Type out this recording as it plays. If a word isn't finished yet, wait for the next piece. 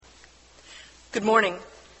Good morning.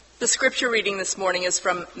 The scripture reading this morning is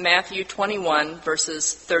from Matthew 21,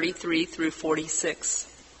 verses 33 through 46.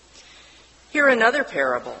 Hear another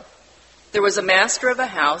parable. There was a master of a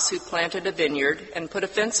house who planted a vineyard and put a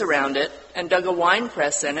fence around it and dug a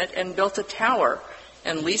winepress in it and built a tower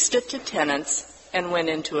and leased it to tenants and went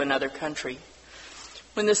into another country.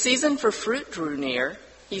 When the season for fruit drew near,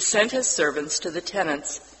 he sent his servants to the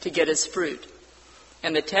tenants to get his fruit.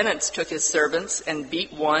 And the tenants took his servants and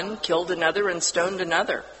beat one, killed another, and stoned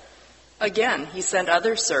another. Again, he sent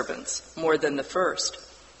other servants, more than the first,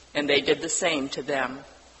 and they did the same to them.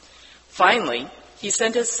 Finally, he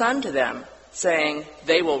sent his son to them, saying,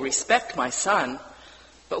 "They will respect my son."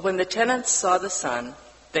 But when the tenants saw the son,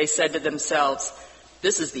 they said to themselves,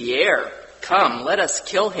 "This is the heir. Come, let us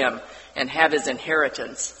kill him and have his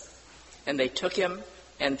inheritance." And they took him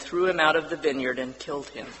and threw him out of the vineyard and killed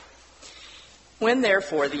him. When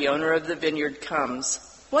therefore the owner of the vineyard comes,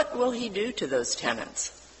 what will he do to those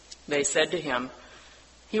tenants? They said to him,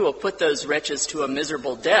 "He will put those wretches to a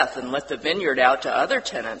miserable death and let the vineyard out to other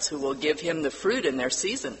tenants who will give him the fruit in their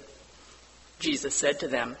season." Jesus said to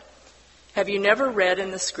them, "Have you never read in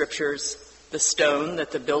the scriptures, 'The stone that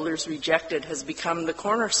the builders rejected has become the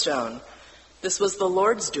cornerstone. This was the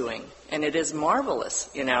Lord's doing, and it is marvelous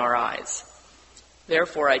in our eyes.'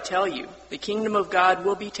 Therefore, I tell you, the kingdom of God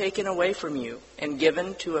will be taken away from you and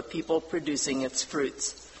given to a people producing its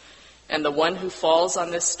fruits. And the one who falls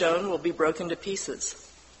on this stone will be broken to pieces,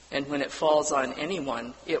 and when it falls on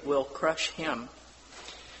anyone, it will crush him."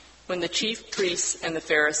 When the chief priests and the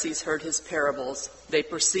Pharisees heard his parables, they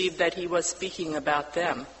perceived that he was speaking about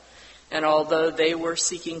them. And although they were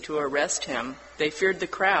seeking to arrest him, they feared the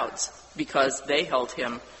crowds because they held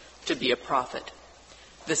him to be a prophet.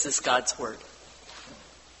 This is God's word.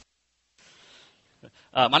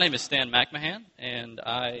 My name is Stan McMahon, and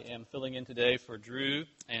I am filling in today for Drew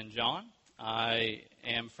and John. I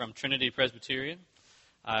am from Trinity Presbyterian.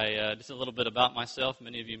 Just a little bit about myself.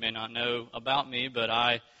 Many of you may not know about me, but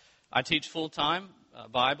I teach full-time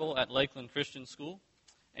Bible at Lakeland Christian School,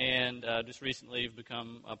 and just recently have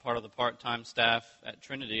become a part of the part-time staff at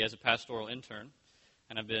Trinity as a pastoral intern.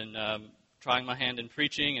 And I've been trying my hand in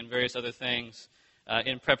preaching and various other things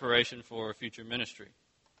in preparation for future ministry.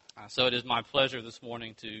 So it is my pleasure this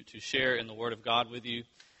morning to share in the Word of God with you.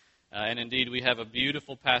 And indeed, we have a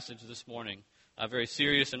beautiful passage this morning, a very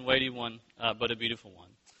serious and weighty one, but a beautiful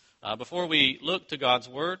one. Before we look to God's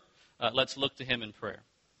Word, let's look to Him in prayer.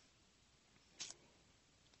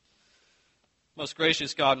 Most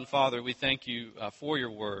gracious God and Father, we thank you for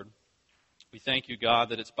your Word. We thank you, God,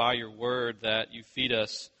 that it's by your Word that you feed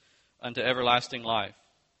us unto everlasting life.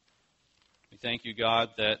 We thank you,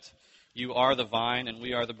 God, that you are the vine and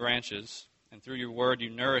we are the branches, and through your word you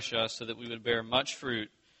nourish us so that we would bear much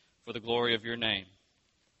fruit for the glory of your name.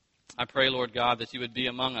 I pray, Lord God, that you would be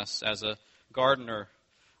among us as a gardener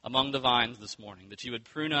among the vines this morning, that you would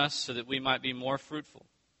prune us so that we might be more fruitful,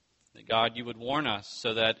 that, God, you would warn us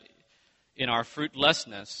so that in our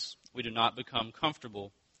fruitlessness we do not become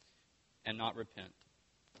comfortable and not repent.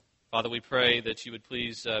 Father, we pray that you would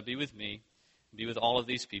please be with me. Be with all of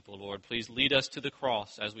these people, Lord. Please lead us to the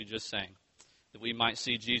cross, as we just sang, that we might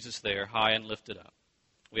see Jesus there, high and lifted up.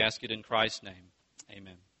 We ask it in Christ's name.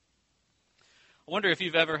 Amen. I wonder if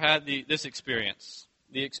you've ever had this experience,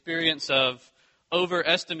 the experience of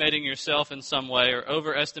overestimating yourself in some way or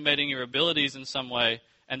overestimating your abilities in some way,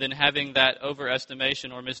 and then having that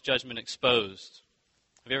overestimation or misjudgment exposed.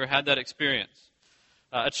 Have you ever had that experience?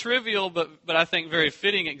 A trivial but I think very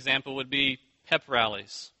fitting example would be pep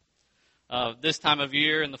rallies. This time of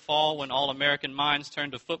year in the fall when all American minds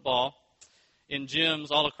turn to football, in gyms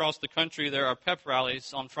all across the country there are pep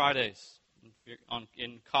rallies on Fridays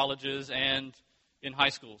in colleges and in high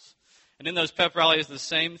schools. And in those pep rallies the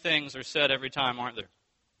same things are said every time, aren't there?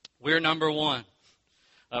 We're number one.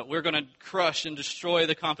 We're going to crush and destroy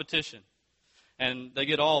the competition. And they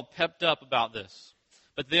get all pepped up about this.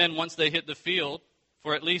 But then once they hit the field,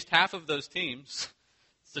 for at least half of those teams,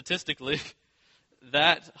 statistically,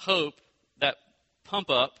 that hope, that pump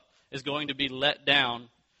up is going to be let down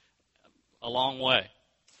a long way.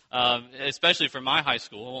 Especially for my high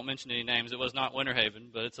school. I won't mention any names. It was not Winter Haven,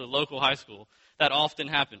 but it's a local high school. That often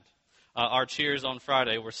happened. Our cheers on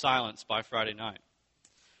Friday were silenced by Friday night.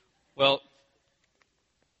 Well,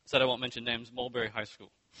 said I won't mention names, Mulberry High School.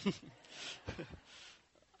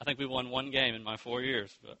 I think we won one game in my 4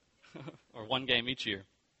 years, or one game each year.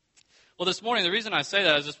 Well, this morning, the reason I say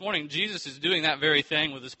that is this morning Jesus is doing that very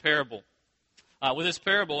thing with this parable. With this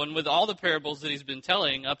parable and with all the parables that he's been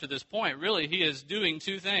telling up to this point, really he is doing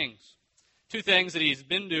two things. Two things that he's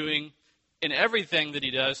been doing in everything that he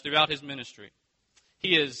does throughout his ministry.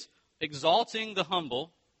 He is exalting the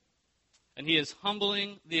humble, and he is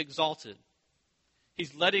humbling the exalted.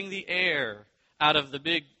 He's letting the air out of the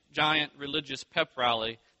big, giant religious pep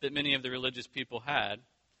rally that many of the religious people had,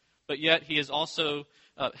 but yet he is also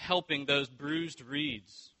helping those bruised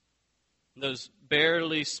reeds, those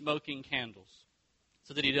barely smoking candles,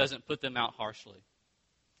 so that he doesn't put them out harshly.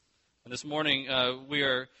 And this morning, we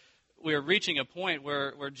are reaching a point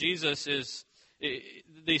where Jesus is,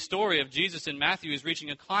 the story of Jesus in Matthew is reaching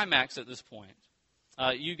a climax at this point.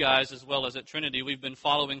 You guys, as well as at Trinity, we've been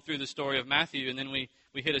following through the story of Matthew, and then we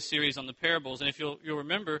hit a series on the parables. And if you'll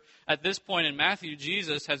remember, at this point in Matthew,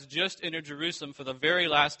 Jesus has just entered Jerusalem for the very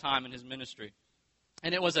last time in his ministry.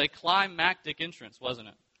 And it was a climactic entrance, wasn't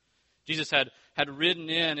it? Jesus had ridden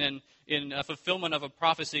in a fulfillment of a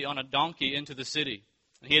prophecy on a donkey into the city.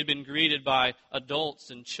 And he had been greeted by adults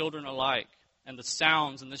and children alike. And the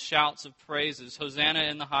sounds and the shouts of praises, Hosanna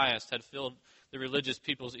in the highest, had filled the religious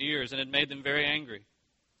people's ears and had made them very angry.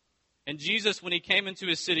 And Jesus, when he came into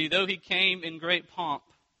his city, though he came in great pomp,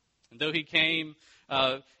 and though he came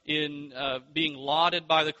in being lauded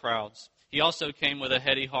by the crowds, he also came with a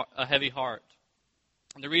heavy heart.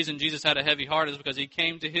 And the reason Jesus had a heavy heart is because he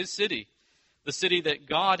came to his city, the city that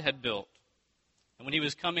God had built. And when he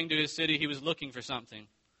was coming to his city, he was looking for something.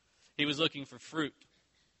 He was looking for fruit.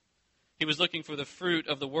 He was looking for the fruit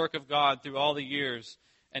of the work of God through all the years.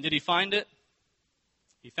 And did he find it?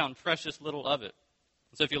 He found precious little of it.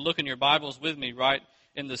 And so if you look in your Bibles with me, right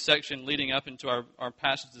in the section leading up into our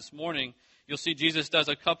passage this morning, you'll see Jesus does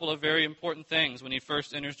a couple of very important things when he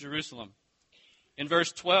first enters Jerusalem. In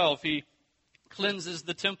verse 12, he cleanses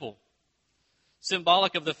the temple,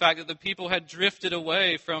 symbolic of the fact that the people had drifted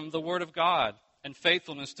away from the Word of God and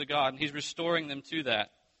faithfulness to God, and he's restoring them to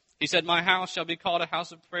that. He said, "My house shall be called a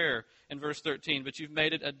house of prayer," in verse 13, but you've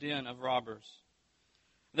made it a den of robbers.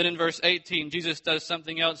 Then in verse 18, Jesus does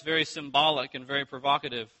something else very symbolic and very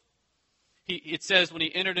provocative. It says when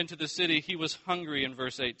he entered into the city, he was hungry in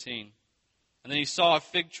verse 18. And then he saw a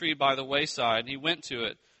fig tree by the wayside, and he went to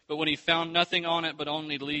it. But when he found nothing on it but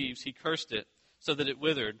only leaves, he cursed it, so that it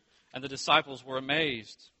withered, and the disciples were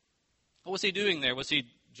amazed. What was he doing there? Was he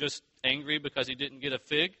just angry because he didn't get a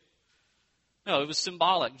fig? No, it was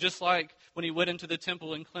symbolic, just like when he went into the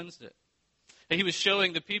temple and cleansed it. And he was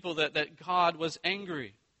showing the people that God was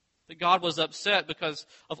angry, that God was upset because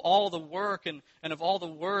of all the work and of all the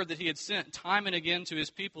word that he had sent time and again to his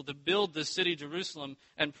people to build this city, Jerusalem,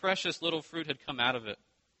 and precious little fruit had come out of it.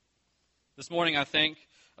 This morning, I think,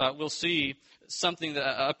 we'll see something,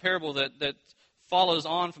 a parable that follows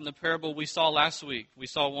on from the parable we saw last week. We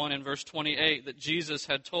saw one in verse 28 that Jesus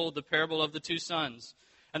had told the parable of the two sons.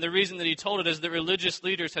 And the reason that he told it is that religious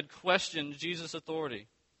leaders had questioned Jesus' authority.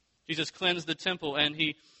 Jesus cleansed the temple and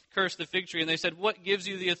he cursed the fig tree. And they said, "What gives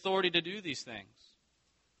you the authority to do these things?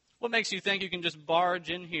 What makes you think you can just barge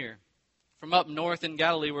in here from up north in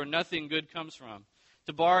Galilee where nothing good comes from,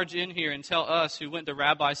 to barge in here and tell us who went to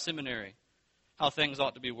rabbi seminary how things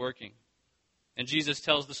ought to be working?" And Jesus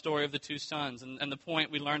tells the story of the two sons. And the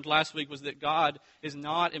point we learned last week was that God is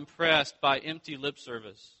not impressed by empty lip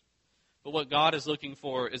service. But what God is looking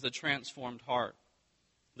for is a transformed heart.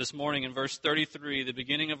 This morning in verse 33, the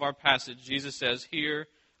beginning of our passage, Jesus says, "Hear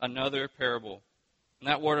another parable." And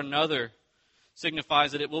that word "another"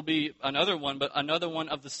 signifies that it will be another one, but another one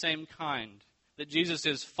of the same kind. That Jesus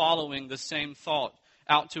is following the same thought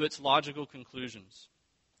out to its logical conclusions.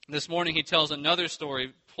 This morning he tells another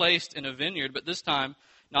story placed in a vineyard, but this time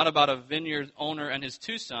not about a vineyard owner and his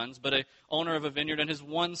two sons, but an owner of a vineyard and his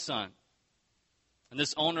one son. And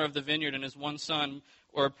this owner of the vineyard and his one son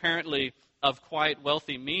were apparently of quite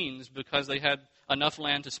wealthy means because they had enough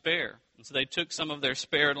land to spare. And so they took some of their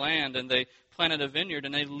spared land and they planted a vineyard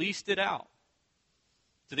and they leased it out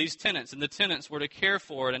to these tenants. And the tenants were to care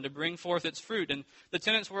for it and to bring forth its fruit. And the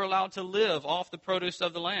tenants were allowed to live off the produce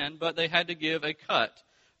of the land, but they had to give a cut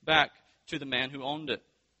back to the man who owned it.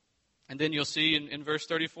 And then you'll see in verse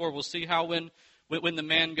 34, we'll see how when the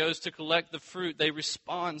man goes to collect the fruit, they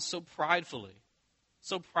respond so pridefully,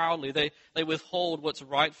 so proudly. They withhold what's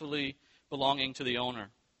rightfully belonging to the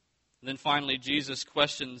owner. And then finally, Jesus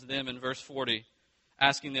questions them in verse 40,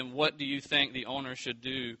 asking them, "What do you think the owner should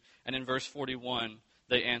do?" And in verse 41,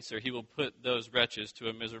 they answer, "He will put those wretches to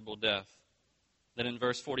a miserable death." Then in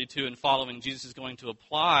verse 42 and following, Jesus is going to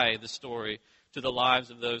apply the story to the lives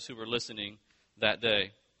of those who were listening that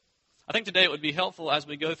day. I think today it would be helpful as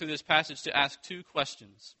we go through this passage to ask two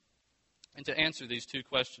questions and to answer these two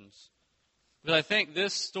questions. Because I think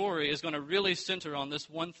this story is going to really center on this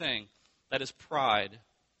one thing, that is pride.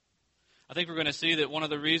 I think we're going to see that one of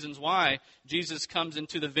the reasons why Jesus comes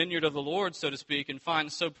into the vineyard of the Lord, so to speak, and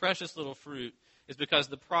finds so precious little fruit is because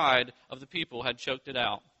the pride of the people had choked it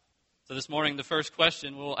out. So this morning, the first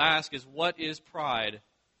question we'll ask is, what is pride?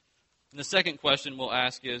 And the second question we'll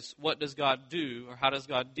ask is, what does God do, or how does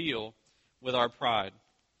God deal with our pride?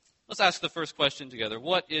 Let's ask the first question together.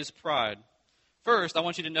 What is pride? First, I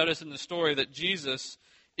want you to notice in the story that Jesus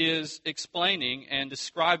is explaining and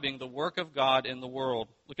describing the work of God in the world.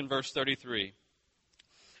 Look in verse 33.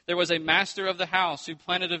 There was a master of the house who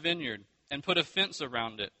planted a vineyard and put a fence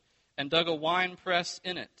around it and dug a wine press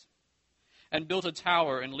in it and built a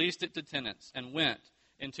tower and leased it to tenants and went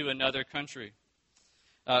into another country.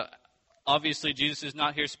 Obviously, Jesus is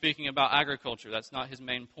not here speaking about agriculture. That's not his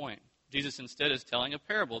main point. Jesus instead is telling a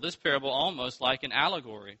parable. This parable almost like an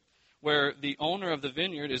allegory, where the owner of the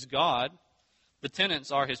vineyard is God, the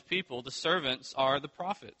tenants are his people, the servants are the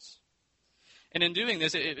prophets. And in doing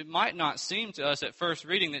this, it might not seem to us at first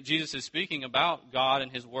reading that Jesus is speaking about God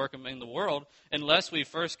and his work in the world, unless we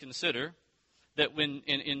first consider that when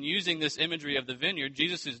in using this imagery of the vineyard,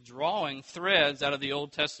 Jesus is drawing threads out of the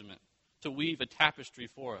Old Testament to weave a tapestry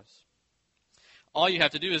for us. All you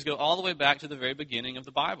have to do is go all the way back to the very beginning of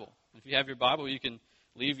the Bible. If you have your Bible, you can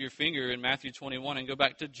leave your finger in Matthew 21 and go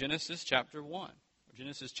back to Genesis chapter 1, or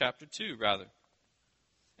Genesis chapter 2, rather.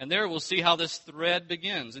 And there we'll see how this thread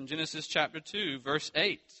begins in Genesis chapter 2, verse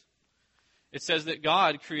 8. It says that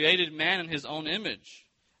God created man in his own image.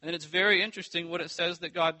 And then it's very interesting what it says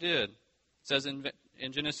that God did. It says in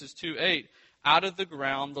Genesis 2:8, out of the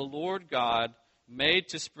ground the Lord God made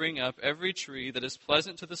to spring up every tree that is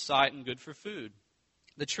pleasant to the sight and good for food.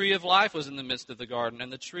 The tree of life was in the midst of the garden,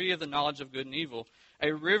 and the tree of the knowledge of good and evil.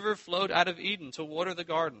 A river flowed out of Eden to water the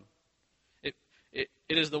garden. It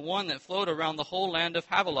is the one that flowed around the whole land of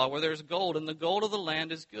Havilah, where there is gold, and the gold of the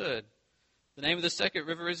land is good. The name of the second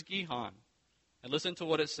river is Gihon. And listen to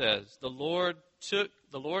what it says. The Lord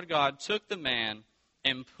God took the man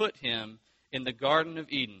and put him in the Garden of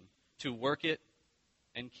Eden to work it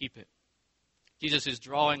and keep it. Jesus is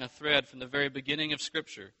drawing a thread from the very beginning of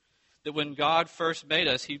Scripture that when God first made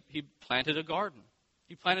us, He planted a garden.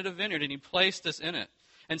 He planted a vineyard and He placed us in it.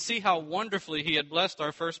 And see how wonderfully He had blessed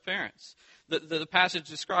our first parents. The passage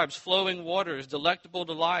describes flowing waters, delectable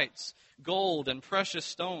delights, gold and precious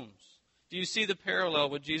stones. Do you see the parallel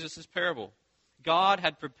with Jesus' parable? God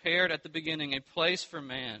had prepared at the beginning a place for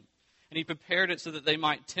man, and He prepared it so that they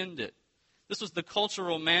might tend it. This was the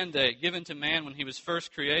cultural mandate given to man when he was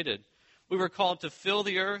first created. We were called to fill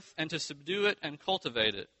the earth and to subdue it and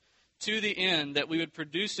cultivate it, to the end that we would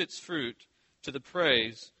produce its fruit to the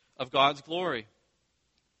praise of God's glory.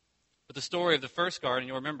 But the story of the first garden,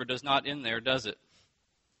 you'll remember, does not end there, does it?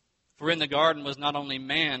 For in the garden was not only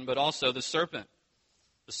man, but also the serpent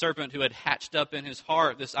who had hatched up in his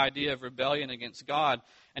heart this idea of rebellion against God,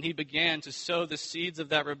 and he began to sow the seeds of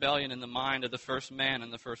that rebellion in the mind of the first man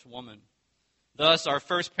and the first woman. Thus, our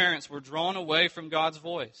first parents were drawn away from God's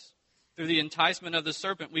voice. Through the enticement of the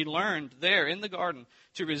serpent, we learned there in the garden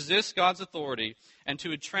to resist God's authority and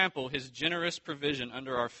to trample His generous provision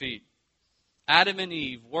under our feet. Adam and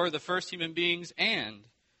Eve were the first human beings and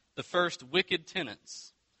the first wicked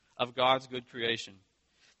tenants of God's good creation.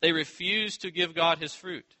 They refused to give God His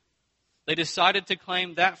fruit. They decided to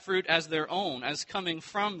claim that fruit as their own, as coming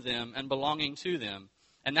from them and belonging to them.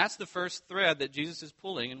 And that's the first thread that Jesus is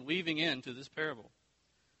pulling and weaving into this parable.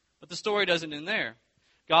 But the story doesn't end there.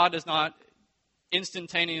 God does not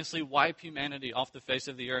instantaneously wipe humanity off the face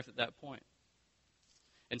of the earth at that point.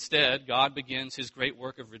 Instead, God begins His great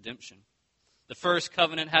work of redemption. The first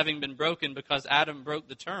covenant having been broken because Adam broke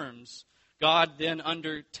the terms, God then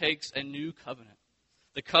undertakes a new covenant,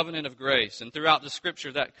 the covenant of grace. And throughout the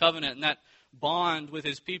Scripture, that covenant and that bond with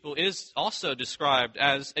His people is also described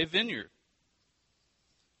as a vineyard.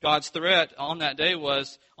 God's threat on that day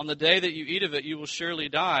was, on the day that you eat of it, you will surely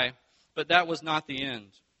die. But that was not the end.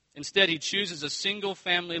 Instead, He chooses a single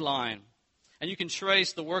family line. And you can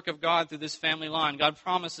trace the work of God through this family line. God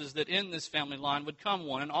promises that in this family line would come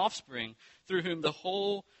one, an offspring, through whom the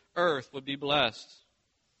whole earth would be blessed.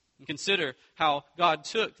 And consider how God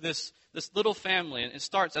took this little family, and it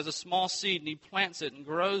starts as a small seed, and He plants it and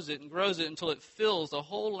grows it until it fills the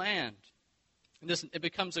whole land. And it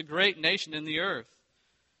becomes a great nation in the earth.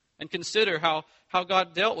 And consider how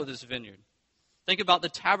God dealt with this vineyard. Think about the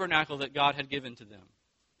tabernacle that God had given to them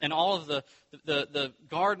and all of the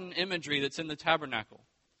garden imagery that's in the tabernacle.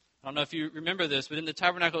 I don't know if you remember this, but in the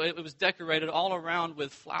tabernacle it was decorated all around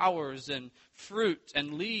with flowers and fruit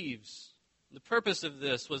and leaves. The purpose of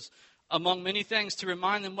this was, among many things, to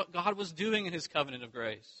remind them what God was doing in His covenant of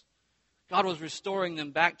grace. God was restoring them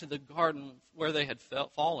back to the garden where they had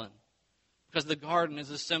fallen. Because the garden is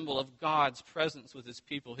a symbol of God's presence with His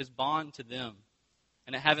people, His bond to them.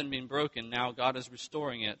 And it having been broken, now God is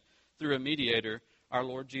restoring it through a mediator, our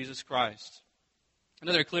Lord Jesus Christ.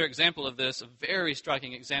 Another clear example of this, a very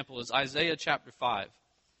striking example, is Isaiah chapter 5.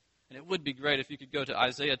 And it would be great if you could go to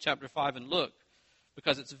Isaiah chapter 5 and look,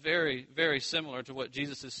 because it's very, very similar to what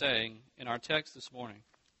Jesus is saying in our text this morning.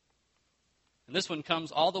 And this one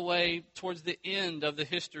comes all the way towards the end of the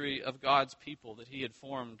history of God's people that he had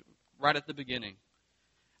formed right at the beginning.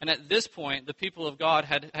 And at this point, the people of God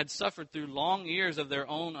had suffered through long years of their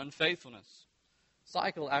own unfaithfulness.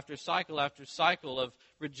 Cycle after cycle after cycle of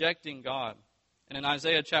rejecting God. And in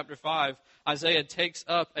Isaiah chapter 5, Isaiah takes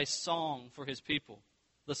up a song for his people,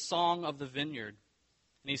 the song of the vineyard.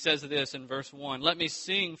 And he says this in verse 1, "Let me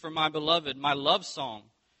sing for my beloved my love song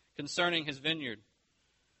concerning his vineyard.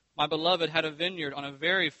 My beloved had a vineyard on a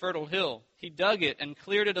very fertile hill. He dug it and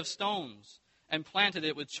cleared it of stones and planted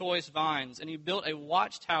it with choice vines. And he built a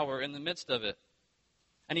watchtower in the midst of it.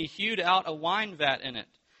 And he hewed out a wine vat in it.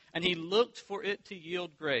 And he looked for it to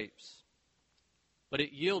yield grapes. But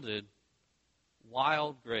it yielded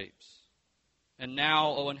wild grapes. And now,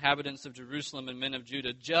 O inhabitants of Jerusalem and men of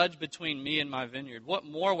Judah, judge between me and my vineyard. What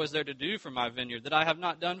more was there to do for my vineyard that I have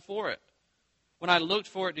not done for it? When I looked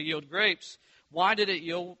for it to yield grapes, why did it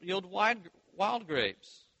yield wild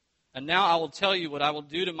grapes? And now I will tell you what I will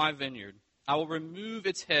do to my vineyard. I will remove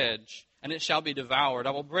its hedge, and it shall be devoured.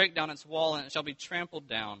 I will break down its wall, and it shall be trampled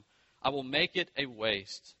down. I will make it a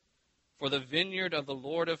waste. For the vineyard of the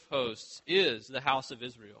Lord of hosts is the house of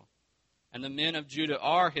Israel, and the men of Judah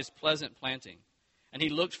are his pleasant planting. And he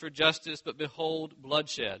looked for justice, but behold,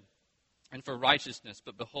 bloodshed, and for righteousness,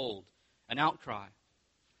 but behold, an outcry."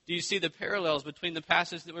 Do you see the parallels between the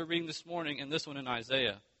passage that we're reading this morning and this one in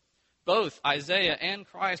Isaiah? Both Isaiah and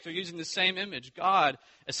Christ are using the same image. God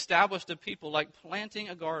established a people like planting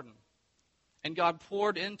a garden. And God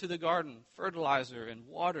poured into the garden fertilizer and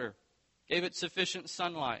water, gave it sufficient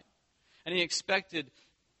sunlight. And he expected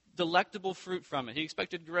delectable fruit from it. He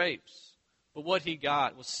expected grapes. But what he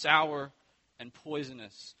got was sour and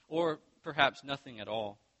poisonous, or perhaps nothing at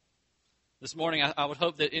all. This morning, I would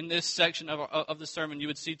hope that in this section of the sermon, you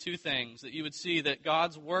would see two things. That you would see that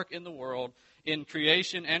God's work in the world, in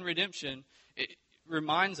creation and redemption, it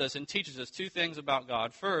reminds us and teaches us two things about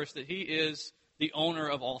God. First, that he is the owner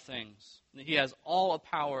of all things. That he has all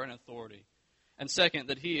power and authority. And second,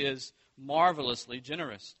 that he is marvelously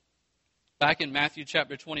generous. Back in Matthew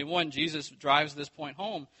chapter 21, Jesus drives this point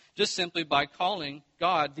home just simply by calling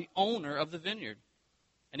God the owner of the vineyard.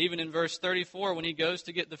 And even in verse 34, when he goes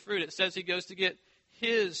to get the fruit, it says he goes to get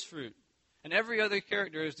his fruit. And every other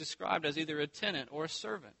character is described as either a tenant or a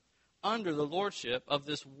servant under the lordship of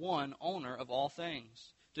this one owner of all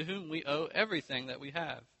things, to whom we owe everything that we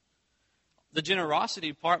have. The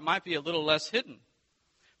generosity part might be a little less hidden.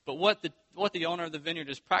 But what the owner of the vineyard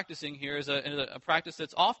is practicing here is a practice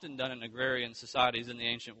that's often done in agrarian societies in the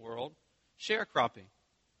ancient world, sharecropping.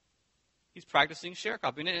 He's practicing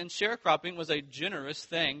sharecropping, and sharecropping was a generous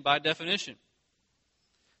thing by definition.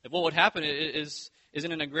 And what would happen is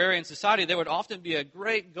in an agrarian society, there would often be a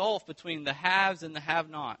great gulf between the haves and the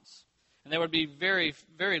have-nots. And there would be very,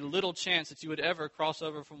 very little chance that you would ever cross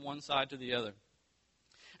over from one side to the other.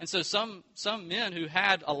 And so some men who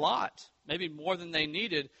had a lot, maybe more than they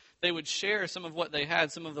needed, they would share some of what they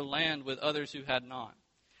had, some of the land, with others who had not.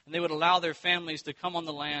 And they would allow their families to come on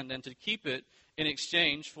the land and to keep it in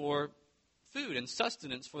exchange for food and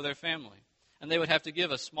sustenance for their family. And they would have to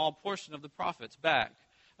give a small portion of the profits back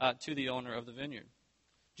to the owner of the vineyard.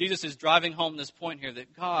 Jesus is driving home this point here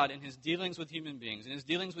that God, in his dealings with human beings, in his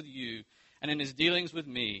dealings with you, and in his dealings with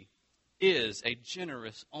me, is a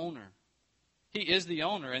generous owner. He is the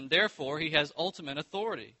owner, and therefore he has ultimate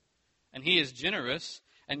authority. And he is generous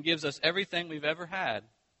and gives us everything we've ever had.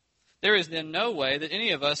 There is then no way that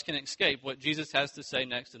any of us can escape what Jesus has to say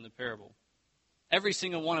next in the parable. Every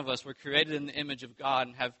single one of us were created in the image of God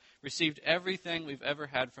and have received everything we've ever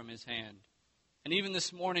had from his hand. And even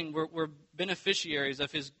this morning, we're beneficiaries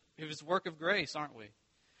of his work of grace, aren't we?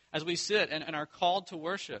 As we sit and are called to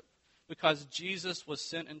worship, because Jesus was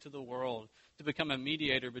sent into the world to become a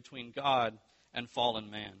mediator between God and fallen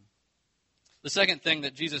man. The second thing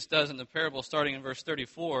that Jesus does in the parable, starting in verse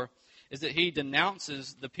 34, is that he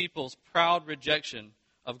denounces the people's proud rejection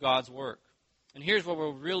of God's work. And here's where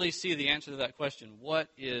we'll really see the answer to that question. What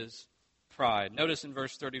is pride? Notice in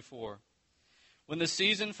verse 34. When the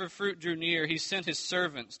season for fruit drew near, he sent his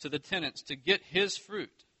servants to the tenants to get his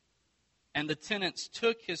fruit. And the tenants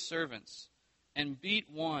took his servants and beat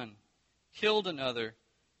one, killed another,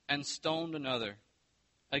 and stoned another.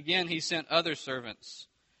 Again he sent other servants,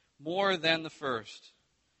 more than the first,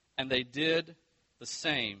 and they did the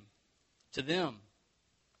same to them.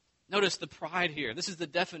 Notice the pride here. This is the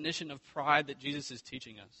definition of pride that Jesus is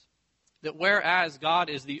teaching us. That whereas God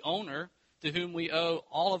is the owner to whom we owe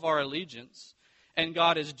all of our allegiance, and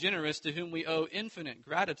God is generous to whom we owe infinite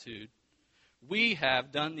gratitude, we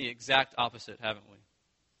have done the exact opposite, haven't we?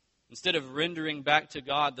 Instead of rendering back to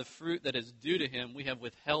God the fruit that is due to Him, we have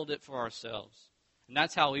withheld it for ourselves. And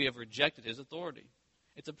that's how we have rejected His authority.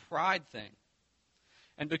 It's a pride thing.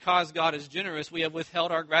 And because God is generous, we have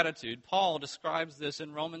withheld our gratitude. Paul describes this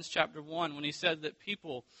in Romans chapter 1 when he said that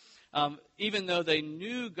people, even though they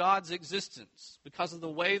knew God's existence because of the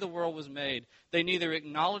way the world was made, they neither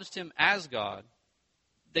acknowledged Him as God,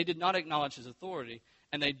 they did not acknowledge His authority,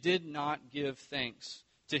 and they did not give thanks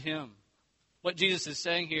to Him. What Jesus is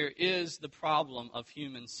saying here is the problem of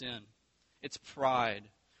human sin. It's pride,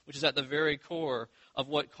 which is at the very core of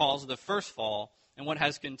what caused the first fall and what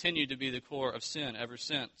has continued to be the core of sin ever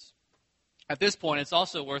since. At this point, it's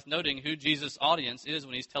also worth noting who Jesus' audience is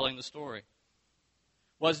when He's telling the story.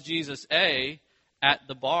 Was Jesus A, at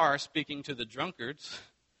the bar speaking to the drunkards,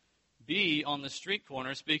 B, on the street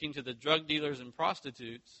corner speaking to the drug dealers and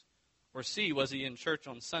prostitutes, or C, was He in church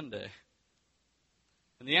on Sunday?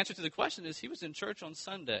 And the answer to the question is He was in church on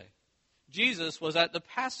Sunday. Jesus was at the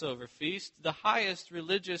Passover feast, the highest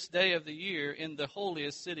religious day of the year in the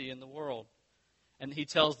holiest city in the world. And He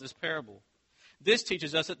tells this parable. This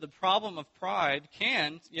teaches us that the problem of pride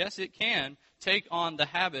can, yes, it can, take on the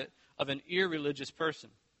habit of an irreligious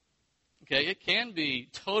person. Okay, it can be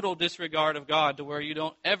total disregard of God to where you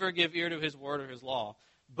don't ever give ear to His word or His law.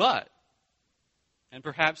 But, and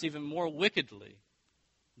perhaps even more wickedly,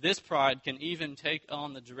 this pride can even take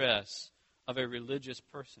on the dress of a religious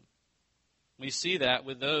person. We see that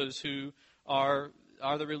with those who are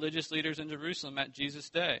the religious leaders in Jerusalem at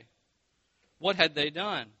Jesus' day. What had they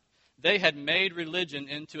done? They had made religion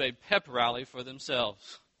into a pep rally for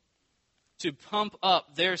themselves, to pump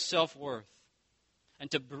up their self-worth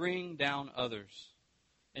and to bring down others.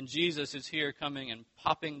 And Jesus is here coming and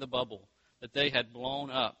popping the bubble that they had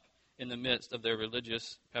blown up in the midst of their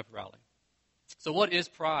religious pep rally. So what is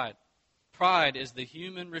pride? Pride is the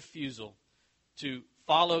human refusal to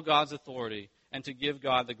follow God's authority and to give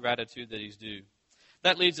God the gratitude that He's due.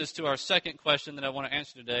 That leads us to our second question that I want to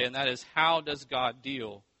answer today, and that is, how does God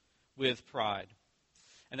deal with pride?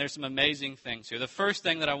 And there's some amazing things here. The first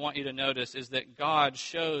thing that I want you to notice is that God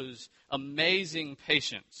shows amazing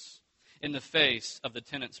patience in the face of the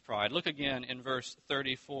tenant's pride. Look again in verse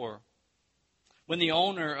 34. When the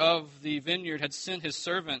owner of the vineyard had sent his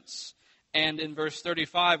servants, and in verse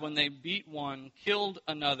 35, when they beat one, killed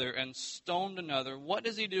another, and stoned another, what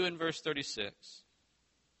does he do in verse 36?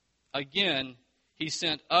 Again, he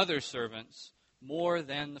sent other servants more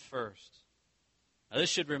than the first. Now,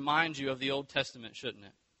 this should remind you of the Old Testament, shouldn't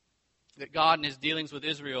it? That God in His dealings with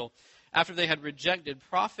Israel, after they had rejected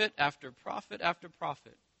prophet after prophet after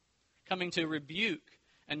prophet, coming to rebuke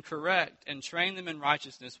and correct and train them in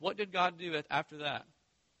righteousness, what did God do after that?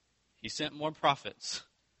 He sent more prophets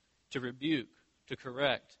to rebuke, to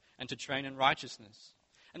correct, and to train in righteousness.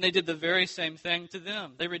 And they did the very same thing to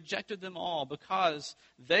them. They rejected them all because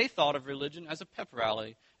they thought of religion as a pep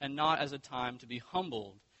rally and not as a time to be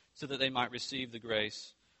humbled so that they might receive the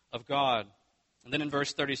grace of God. And then in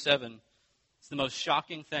verse 37, it's the most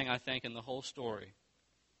shocking thing, I think, in the whole story.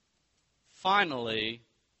 Finally,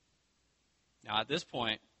 now at this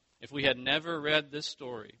point, if we had never read this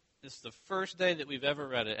story, this is the first day that we've ever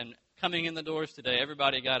read it, and coming in the doors today,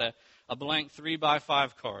 everybody got a blank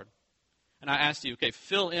 3x5 card. And I asked you, okay,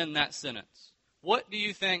 fill in that sentence. What do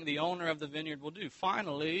you think the owner of the vineyard will do?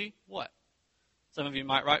 Finally, what? Some of you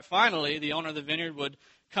might write, finally, the owner of the vineyard would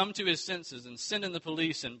come to his senses and send in the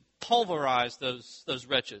police and pulverize those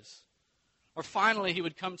wretches. Or finally, he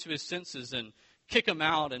would come to his senses and kick them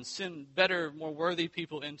out and send better, more worthy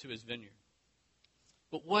people into his vineyard.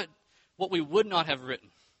 But what we would not have written,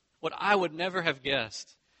 what I would never have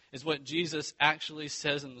guessed, is what Jesus actually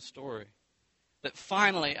says in the story. That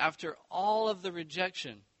finally, after all of the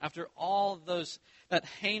rejection, after all of that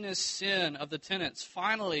heinous sin of the tenants,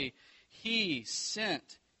 finally He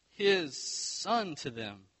sent His Son to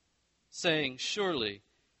them, saying, surely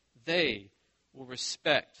they will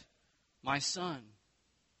respect my Son.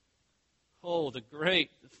 Oh, the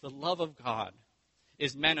love of God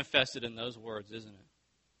is manifested in those words, isn't it?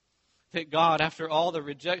 That God, after all the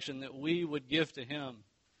rejection that we would give to Him,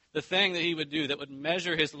 the thing that He would do that would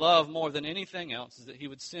measure His love more than anything else is that He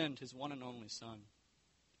would send His one and only Son.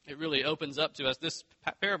 It really opens up to us, this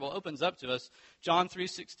parable opens up to us John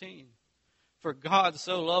 3:16. For God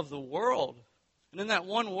so loved the world. And in that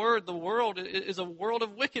one word, the world is a world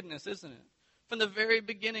of wickedness, isn't it? From the very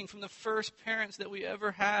beginning, from the first parents that we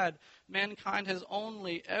ever had, mankind has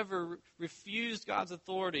only ever refused God's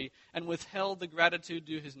authority and withheld the gratitude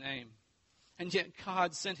due his name. And yet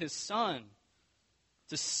God sent his Son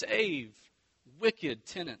to save wicked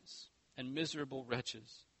tenants and miserable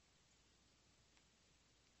wretches.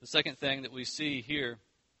 The second thing that we see here,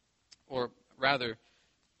 or rather,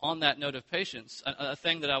 on that note of patience, a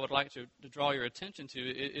thing that I would like to draw your attention to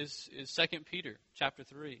is 2 Peter chapter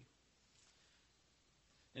 3.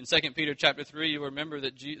 In 2 Peter chapter 3, you remember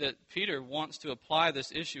that Peter wants to apply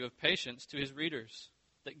this issue of patience to his readers,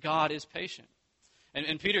 that God is patient.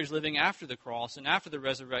 And Peter's living after the cross and after the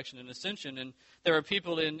resurrection and ascension, and there are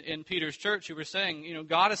people in Peter's church who were saying,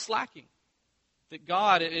 God is slacking, that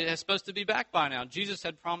God is supposed to be back by now. Jesus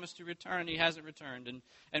had promised to return, and he hasn't returned.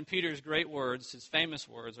 And Peter's great words, his famous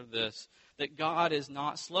words, are this, that God is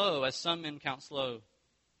not slow, as some men count slow,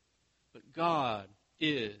 but God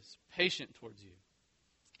is patient towards you.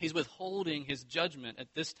 He's withholding his judgment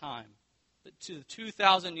at this time. The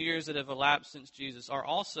 2,000 years that have elapsed since Jesus are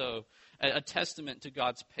also a testament to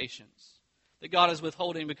God's patience. That God is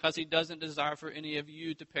withholding because he doesn't desire for any of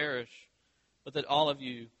you to perish, but that all of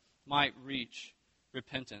you might reach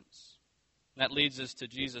repentance. And that leads us to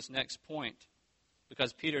Jesus' next point,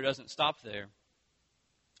 because Peter doesn't stop there.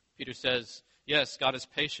 Peter says, yes, God is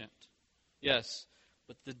patient. Yes,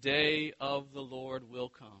 but the day of the Lord will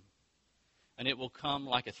come, and it will come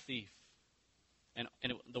like a thief. And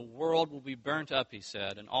the world will be burnt up, he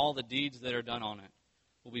said, and all the deeds that are done on it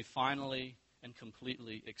will be finally and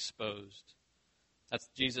completely exposed. That's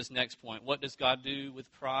Jesus' next point. What does God do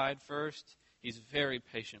with pride? First, he's very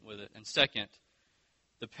patient with it. And second,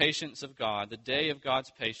 the patience of God, the day of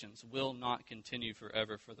God's patience, will not continue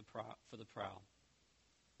forever for the proud.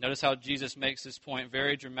 Notice how Jesus makes this point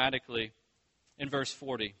very dramatically in verse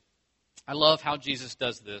 40. I love how Jesus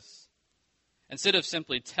does this. Instead of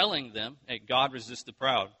simply telling them, hey, God resists the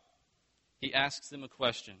proud, he asks them a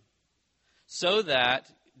question so that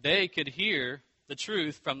they could hear the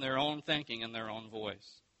truth from their own thinking and their own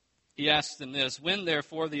voice. He asks them this, when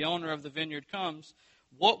therefore the owner of the vineyard comes,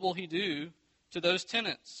 what will he do to those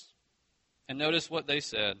tenants? And notice what they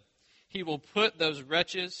said. He will put those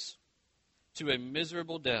wretches to a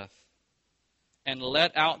miserable death and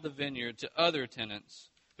let out the vineyard to other tenants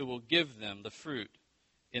who will give them the fruit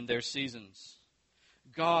in their seasons.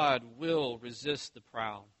 God will resist the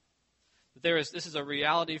proud. This is a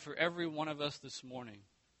reality for every one of us this morning.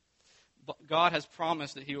 God has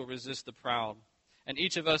promised that he will resist the proud. And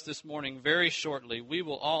each of us this morning, very shortly, we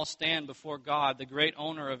will all stand before God, the great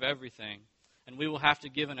owner of everything, and we will have to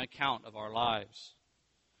give an account of our lives.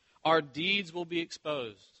 Our deeds will be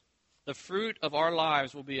exposed. The fruit of our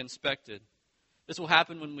lives will be inspected. This will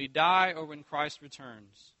happen when we die or when Christ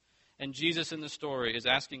returns. And Jesus in the story is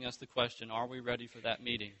asking us the question, are we ready for that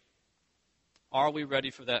meeting? Are we ready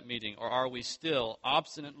for that meeting? Or are we still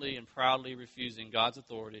obstinately and proudly refusing God's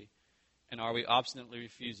authority? And are we obstinately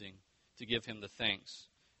refusing to give him the thanks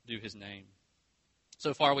due his name?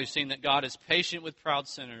 So far we've seen that God is patient with proud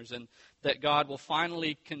sinners and that God will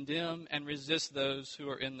finally condemn and resist those who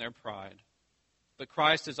are in their pride. But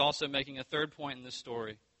Christ is also making a third point in this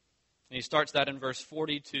story. And he starts that in verse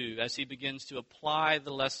 42 as he begins to apply the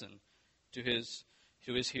lesson to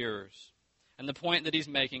his hearers. And the point that he's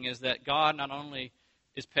making is that God not only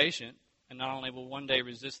is patient and not only will one day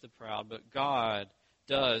resist the proud, but God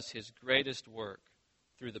does his greatest work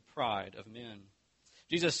through the pride of men.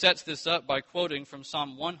 Jesus sets this up by quoting from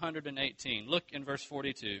Psalm 118. Look in verse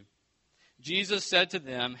 42. Jesus said to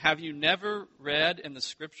them, have you never read in the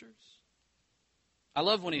Scriptures? I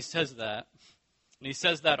love when he says that, and he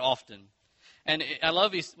says that often. And I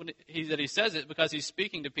love that he says it because he's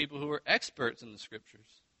speaking to people who are experts in the Scriptures.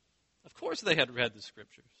 Of course they had read the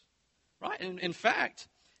Scriptures, right? And in fact,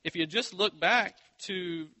 if you just look back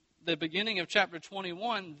to the beginning of chapter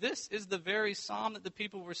 21, this is the very psalm that the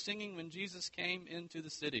people were singing when Jesus came into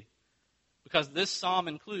the city. Because this psalm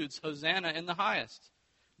includes Hosanna in the highest.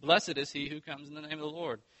 Blessed is he who comes in the name of the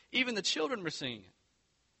Lord. Even the children were singing it.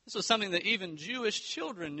 This was something that even Jewish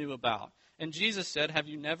children knew about. And Jesus said, have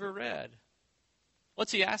you never read?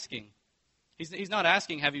 What's he asking? He's not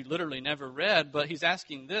asking, have you literally never read, but he's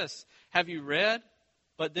asking this. Have you read,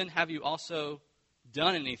 but then have you also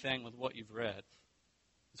done anything with what you've read?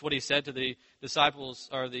 It's what he said to the disciples,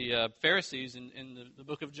 or the Pharisees in the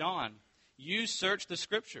book of John. You search the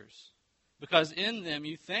Scriptures, because in them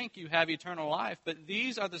you think you have eternal life, but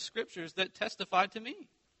these are the Scriptures that testify to me.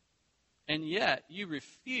 And yet you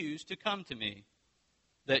refuse to come to me,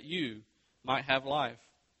 that you might have life.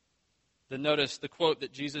 Then notice the quote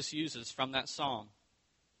that Jesus uses from that psalm.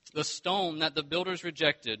 The stone that the builders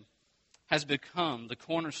rejected has become the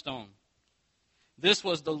cornerstone. This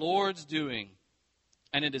was the Lord's doing,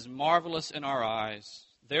 and it is marvelous in our eyes.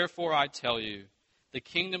 Therefore I tell you, the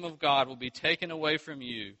kingdom of God will be taken away from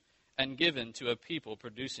you and given to a people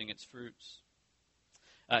producing its fruits.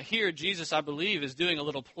 Here, Jesus, I believe, is doing a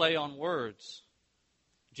little play on words.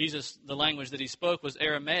 Jesus, the language that he spoke was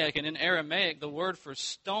Aramaic, and in Aramaic, the word for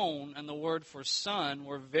stone and the word for son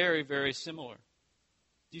were very, very similar.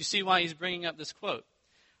 Do you see why he's bringing up this quote?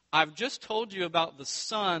 I've just told you about the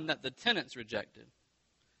son that the tenants rejected.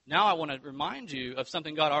 Now I want to remind you of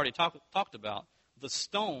something God already talked about, the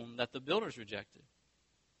stone that the builders rejected.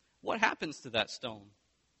 What happens to that stone?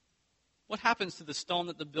 What happens to the stone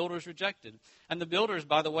that the builders rejected? And the builders,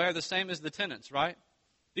 by the way, are the same as the tenants, right?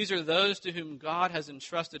 These are those to whom God has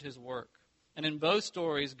entrusted his work. And in both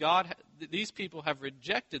stories, these people have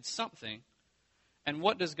rejected something. And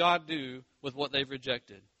what does God do with what they've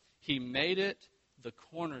rejected? He made it the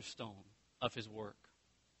cornerstone of his work.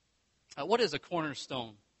 What is a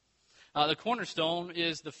cornerstone? The cornerstone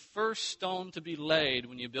is the first stone to be laid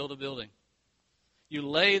when you build a building. You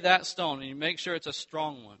lay that stone and you make sure it's a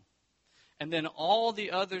strong one. And then all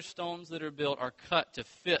the other stones that are built are cut to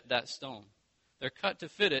fit that stone. They're cut to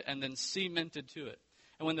fit it and then cemented to it.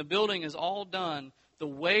 And when the building is all done, the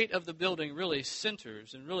weight of the building really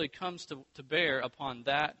centers and really comes to bear upon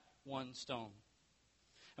that one stone.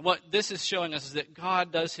 And what this is showing us is that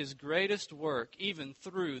God does his greatest work even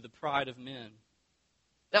through the pride of men.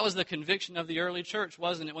 That was the conviction of the early church,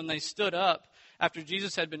 wasn't it? When they stood up after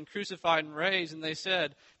Jesus had been crucified and raised, and they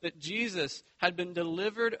said that Jesus had been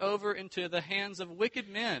delivered over into the hands of wicked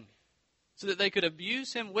men so that they could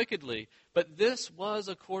abuse him wickedly. But this was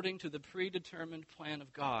according to the predetermined plan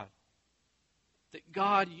of God. That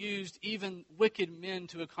God used even wicked men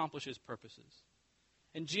to accomplish his purposes.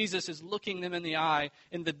 And Jesus is looking them in the eye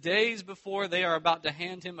in the days before they are about to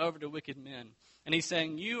hand him over to wicked men. And he's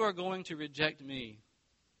saying, you are going to reject me.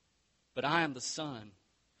 But I am the Son,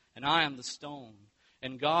 and I am the stone.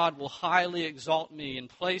 And God will highly exalt me and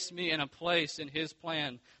place me in a place in his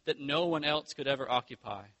plan that no one else could ever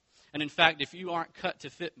occupy. And in fact, if you aren't cut to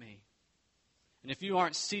fit me, and if you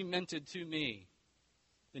aren't cemented to me,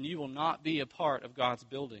 then you will not be a part of God's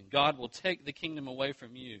building. God will take the kingdom away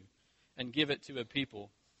from you and give it to a people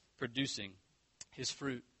producing his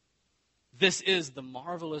fruit. This is the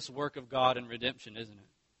marvelous work of God in redemption, isn't it?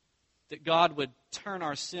 That God would turn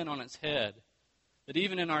our sin on its head. That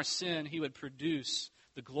even in our sin, he would produce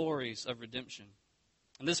the glories of redemption.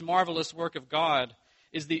 And this marvelous work of God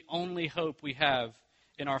is the only hope we have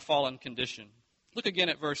in our fallen condition. Look again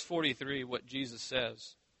at verse 43, what Jesus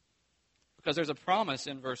says. Because there's a promise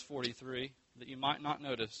in verse 43 that you might not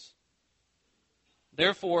notice.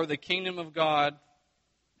 Therefore, the kingdom of God,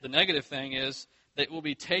 the negative thing is that it will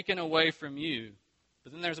be taken away from you.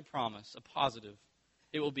 But then there's a promise, a positive.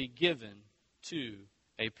 It will be given to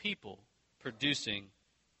a people producing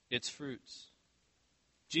its fruits.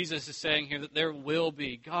 Jesus is saying here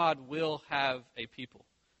that God will have a people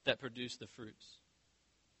that produce the fruits.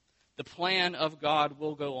 The plan of God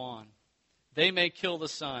will go on. They may kill the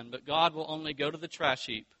son, but God will only go to the trash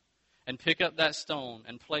heap and pick up that stone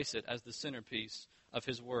and place it as the centerpiece of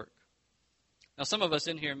his work. Now, some of us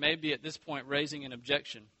in here may be at this point raising an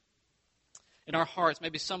objection. In our hearts,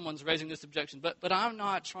 maybe someone's raising this objection, but I'm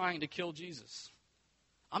not trying to kill Jesus.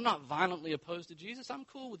 I'm not violently opposed to Jesus. I'm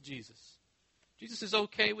cool with Jesus. Jesus is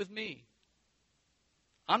okay with me.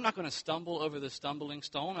 I'm not going to stumble over the stumbling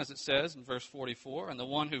stone, as it says in verse 44, and the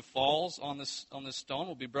one who falls on this stone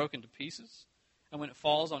will be broken to pieces, and when it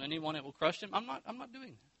falls on anyone, it will crush him. I'm not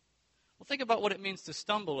doing that. Well, think about what it means to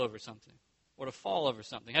stumble over something or to fall over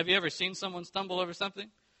something. Have you ever seen someone stumble over something?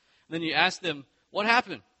 And then you ask them, what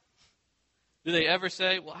happened? Do they ever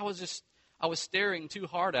say, well, I was staring too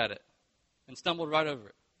hard at it and stumbled right over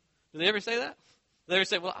it? Do they ever say that? Do they ever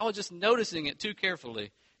say, well, I was just noticing it too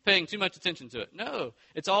carefully, paying too much attention to it? No,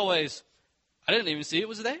 it's always, I didn't even see it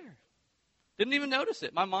was there. Didn't even notice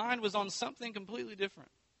it. My mind was on something completely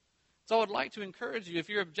different. So I would like to encourage you, if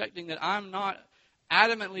you're objecting that I'm not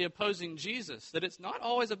adamantly opposing Jesus, that it's not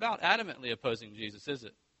always about adamantly opposing Jesus, is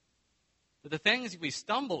it? That the things we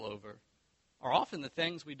stumble over are often the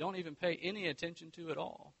things we don't even pay any attention to at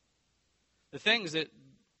all. The things that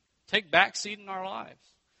take backseat in our lives.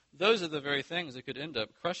 Those are the very things that could end up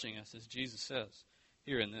crushing us, as Jesus says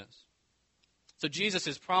here in this. So Jesus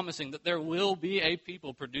is promising that there will be a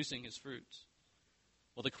people producing his fruits.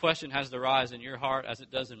 Well, the question has to rise in your heart as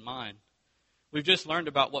it does in mine. We've just learned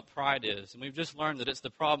about what pride is, and we've just learned that it's the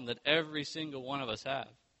problem that every single one of us have.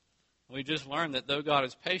 We just learned that though God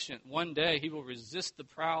is patient, one day he will resist the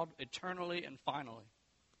proud eternally and finally.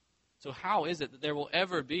 So how is it that there will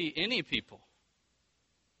ever be any people?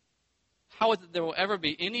 How is it that there will ever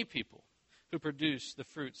be any people who produce the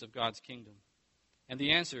fruits of God's kingdom? And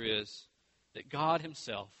the answer is that God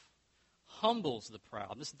himself humbles the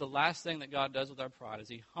proud. This is the last thing that God does with our pride, is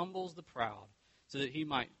he humbles the proud so that he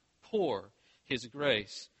might pour his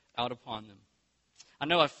grace out upon them. I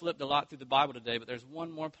know I've flipped a lot through the Bible today, but there's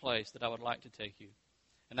one more place that I would like to take you,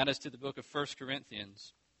 and that is to the book of 1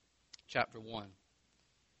 Corinthians, chapter 1.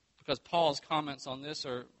 Because Paul's comments on this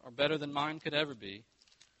are better than mine could ever be.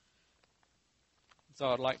 So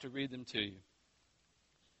I'd like to read them to you.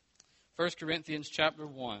 1 Corinthians chapter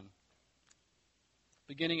 1,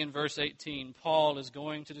 beginning in verse 18, Paul is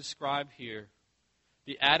going to describe here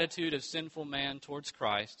the attitude of sinful man towards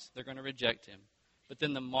Christ. They're going to reject him. But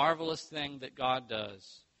then the marvelous thing that God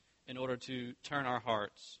does in order to turn our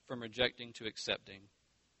hearts from rejecting to accepting.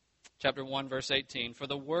 Chapter 1, verse 18, for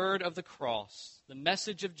the word of the cross, the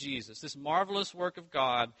message of Jesus, this marvelous work of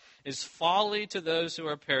God, is folly to those who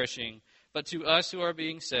are perishing, but to us who are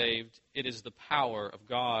being saved, it is the power of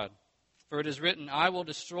God. For it is written, I will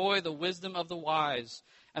destroy the wisdom of the wise,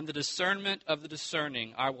 and the discernment of the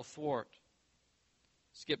discerning I will thwart.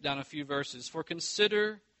 Skip down a few verses. For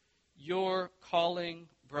consider your calling,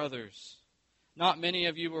 brothers. Not many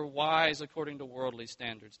of you were wise according to worldly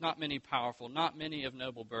standards, not many powerful, not many of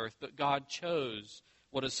noble birth, but God chose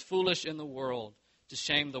what is foolish in the world to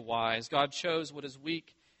shame the wise. God chose what is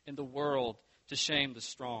weak in the world to shame the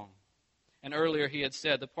strong. And earlier he had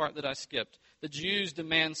said, the part that I skipped, the Jews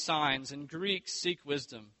demand signs and Greeks seek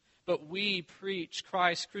wisdom, but we preach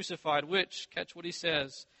Christ crucified, which, catch what he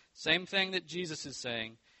says, same thing that Jesus is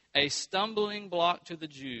saying, a stumbling block to the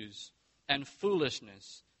Jews and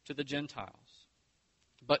foolishness to the Gentiles.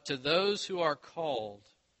 But to those who are called,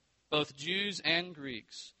 both Jews and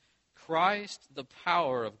Greeks, Christ the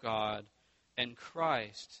power of God and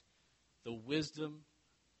Christ the wisdom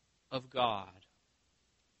of God.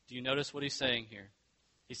 Do you notice what he's saying here?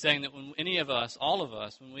 He's saying that when any of us, all of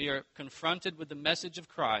us, when we are confronted with the message of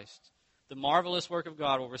Christ, the marvelous work of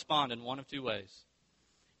God will respond in one of two ways.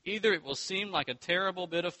 Either it will seem like a terrible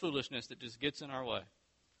bit of foolishness that just gets in our way.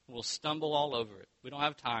 We'll stumble all over it. We don't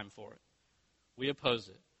have time for it. We oppose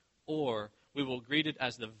it. Or we will greet it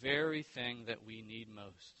as the very thing that we need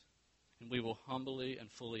most. And we will humbly and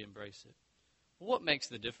fully embrace it. Well, what makes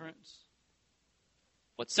the difference?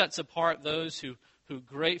 What sets apart those who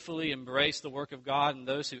gratefully embrace the work of God and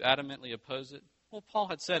those who adamantly oppose it? Well, Paul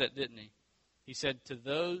had said it, didn't he? He said, to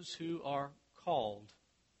those who are called.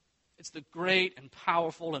 It's the great and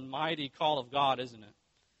powerful and mighty call of God, isn't it?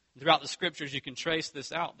 Throughout the Scriptures, you can trace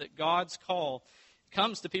this out, that God's call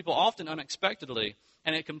comes to people often unexpectedly,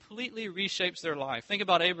 and it completely reshapes their life. Think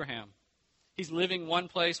about Abraham. He's living one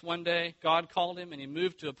place one day. God called him, and he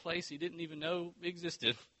moved to a place he didn't even know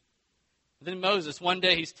existed. Then Moses, one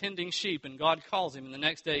day he's tending sheep, and God calls him, and the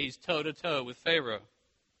next day he's toe-to-toe with Pharaoh.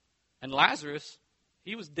 And Lazarus,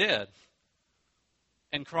 he was dead.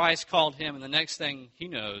 And Christ called him, and the next thing he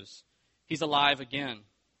knows, he's alive again.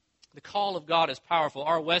 The call of God is powerful.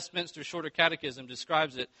 Our Westminster Shorter Catechism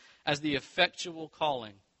describes it as the effectual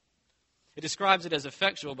calling. It describes it as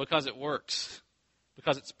effectual because it works,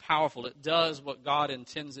 because it's powerful. It does what God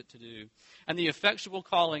intends it to do. And the effectual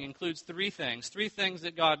calling includes three things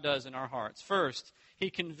that God does in our hearts. First, he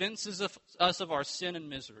convinces us of our sin and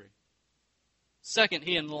misery. Second,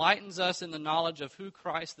 he enlightens us in the knowledge of who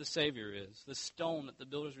Christ the Savior is, the stone that the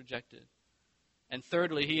builders rejected. And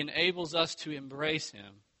thirdly, he enables us to embrace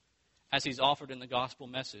him as he's offered in the gospel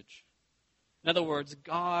message. In other words,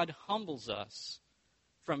 God humbles us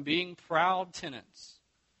from being proud tenants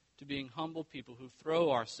to being humble people who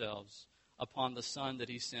throw ourselves upon the Son that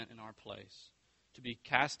he sent in our place, to be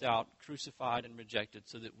cast out, crucified, and rejected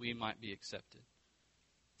so that we might be accepted.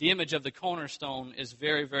 The image of the cornerstone is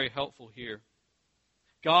very, very helpful here.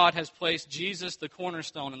 God has placed Jesus, the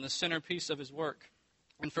cornerstone, in the centerpiece of his work.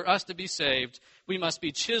 And for us to be saved, we must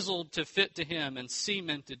be chiseled to fit to him and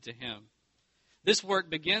cemented to him. This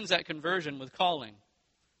work begins at conversion with calling.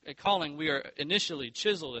 At calling, we are initially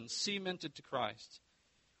chiseled and cemented to Christ.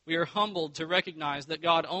 We are humbled to recognize that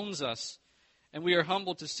God owns us, and we are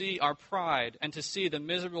humbled to see our pride and to see the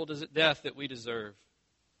miserable death that we deserve.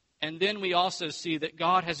 And then we also see that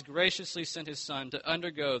God has graciously sent his Son to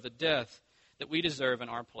undergo the death that we deserve in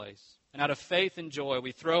our place. And out of faith and joy,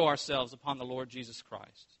 we throw ourselves upon the Lord Jesus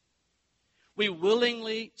Christ. We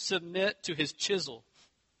willingly submit to his chisel,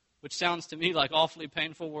 which sounds to me like awfully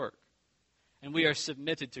painful work. And we are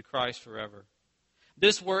submitted to Christ forever.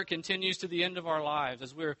 This work continues to the end of our lives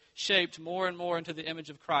as we're shaped more and more into the image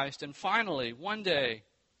of Christ. And finally, one day,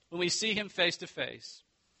 when we see him face to face,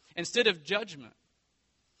 instead of judgment,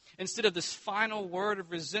 instead of this final word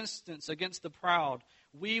of resistance against the proud,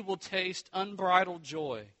 we will taste unbridled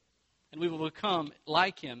joy, and we will become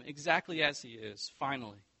like him exactly as he is,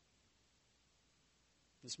 finally.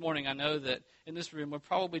 This morning, I know that in this room, we're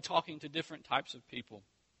probably talking to different types of people.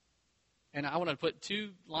 And I want to put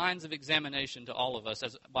 2 lines of examination to all of us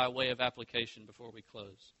as by way of application before we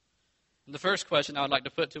close. And the first question I would like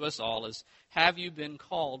to put to us all is, have you been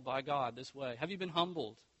called by God this way? Have you been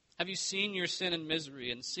humbled? Have you seen your sin and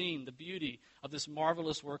misery and seen the beauty of this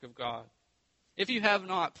marvelous work of God? If you have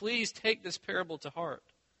not, please take this parable to heart.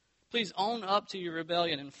 Please own up to your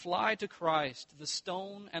rebellion and fly to Christ, the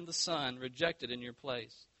stone and the son rejected in your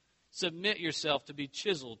place. Submit yourself to be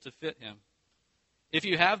chiseled to fit him. If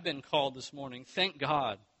you have been called this morning, thank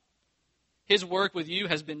God. His work with you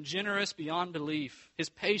has been generous beyond belief. His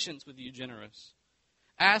patience with you generous.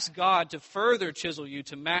 Ask God to further chisel you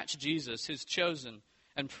to match Jesus, his chosen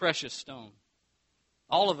and precious stone.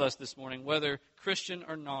 All of us this morning, whether Christian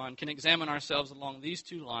or non, can examine ourselves along these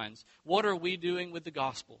 2 lines. What are we doing with the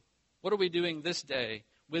gospel? What are we doing this day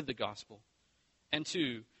with the gospel? And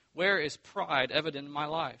 2, where is pride evident in my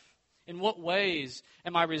life? In what ways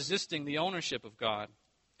am I resisting the ownership of God?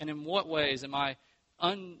 And in what ways am I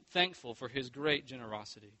unthankful for his great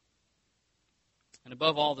generosity? And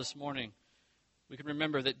above all this morning, we can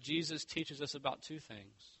remember that Jesus teaches us about 2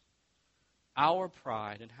 things. Our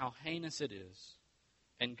pride and how heinous it is,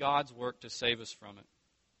 and God's work to save us from it.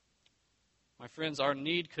 My friends, our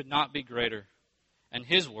need could not be greater, and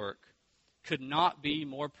his work could not be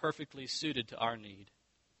more perfectly suited to our need.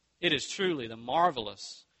 It is truly the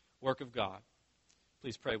marvelous work of God.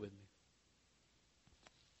 Please pray with me.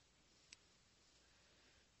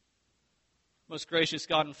 Most gracious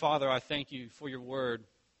God and Father, I thank you for your word.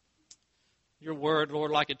 Your word,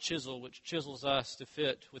 Lord, like a chisel which chisels us to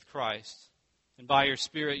fit with Christ. And by your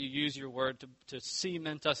Spirit, you use your word to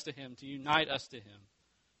cement us to him, to unite us to him.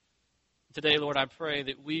 Today, Lord, I pray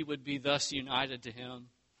that we would be thus united to him,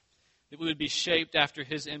 that we would be shaped after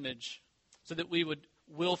his image, so that we would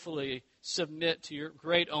willfully submit to your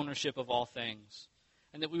great ownership of all things,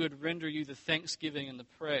 and that we would render you the thanksgiving and the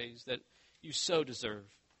praise that you so deserve.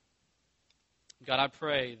 God, I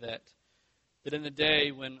pray that in the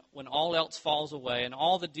day when all else falls away and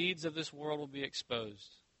all the deeds of this world will be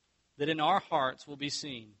exposed, that in our hearts will be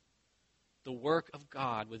seen the work of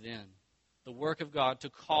God within, the work of God to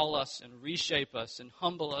call us and reshape us and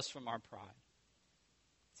humble us from our pride.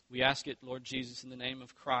 We ask it, Lord Jesus, in the name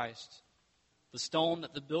of Christ, the stone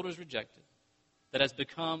that the builders rejected, that has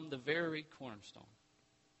become the very cornerstone.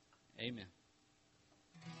 Amen.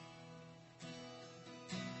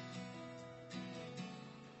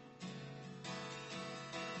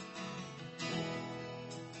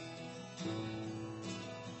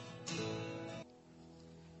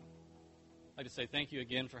 I'd like to say thank you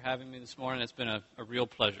again for having me this morning. It's been a real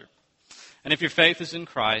pleasure. And if your faith is in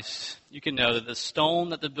Christ, you can know that the stone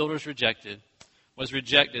that the builders rejected was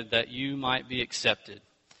rejected that you might be accepted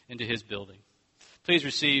into his building. Please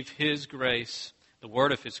receive his grace, the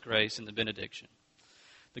word of his grace, and the benediction.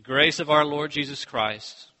 The grace of our Lord Jesus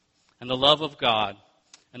Christ and the love of God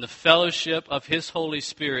and the fellowship of his Holy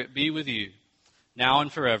Spirit be with you now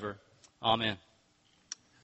and forever. Amen.